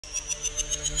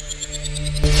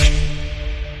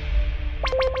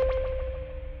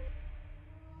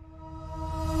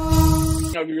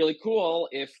It would be really cool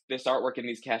if this artwork in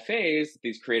these cafes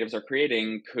these creatives are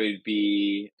creating could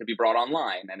be brought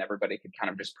online and everybody could kind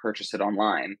of just purchase it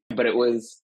online. But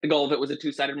the goal of it was a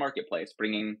two-sided marketplace,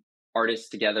 bringing artists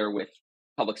together with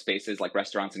public spaces like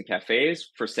restaurants and cafes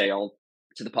for sale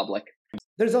to the public.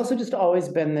 There's also just always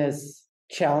been this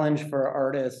challenge for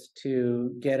artists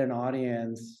to get an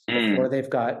audience before they've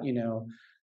got,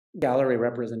 gallery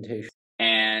representation.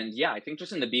 And yeah, I think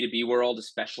just in the B2B world,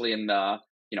 especially in the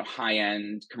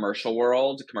high-end commercial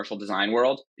world, commercial design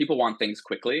world, people want things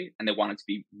quickly and they want it to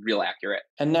be real accurate.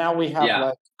 And now we have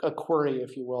like a query,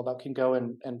 if you will, that can go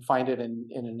and find it in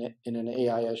an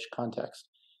AI-ish context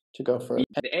to go further.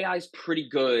 The AI is pretty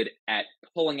good at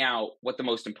pulling out what the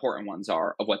most important ones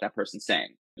are of what that person's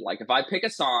saying. Like if I pick a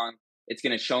song, it's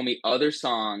going to show me other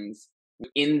songs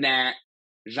in that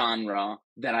genre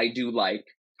that I do like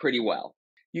pretty well.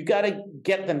 You got to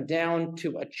get them down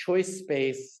to a choice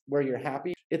space where you're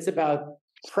happy. It's about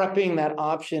prepping that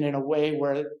option in a way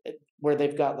where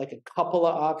they've got like a couple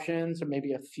of options or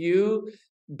maybe a few,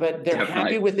 but they're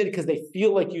happy with it because they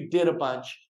feel like you did a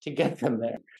bunch to get them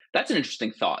there. That's an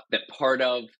interesting thought, that part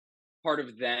of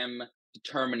them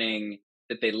determining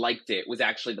that they liked it was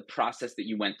actually the process that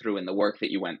you went through and the work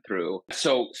that you went through.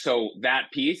 So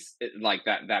that piece, like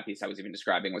that piece I was even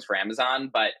describing, was for Amazon,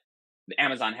 but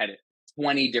Amazon had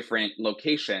 20 different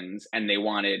locations and they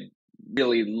wanted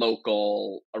really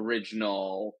local,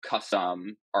 original,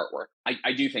 custom artwork.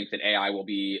 I do think that AI will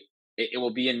be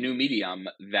a new medium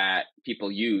that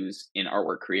people use in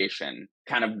artwork creation.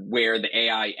 Kind of where the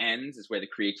AI ends is where the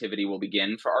creativity will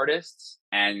begin for artists,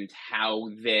 and how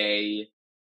they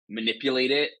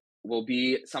manipulate it will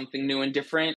be something new and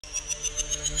different.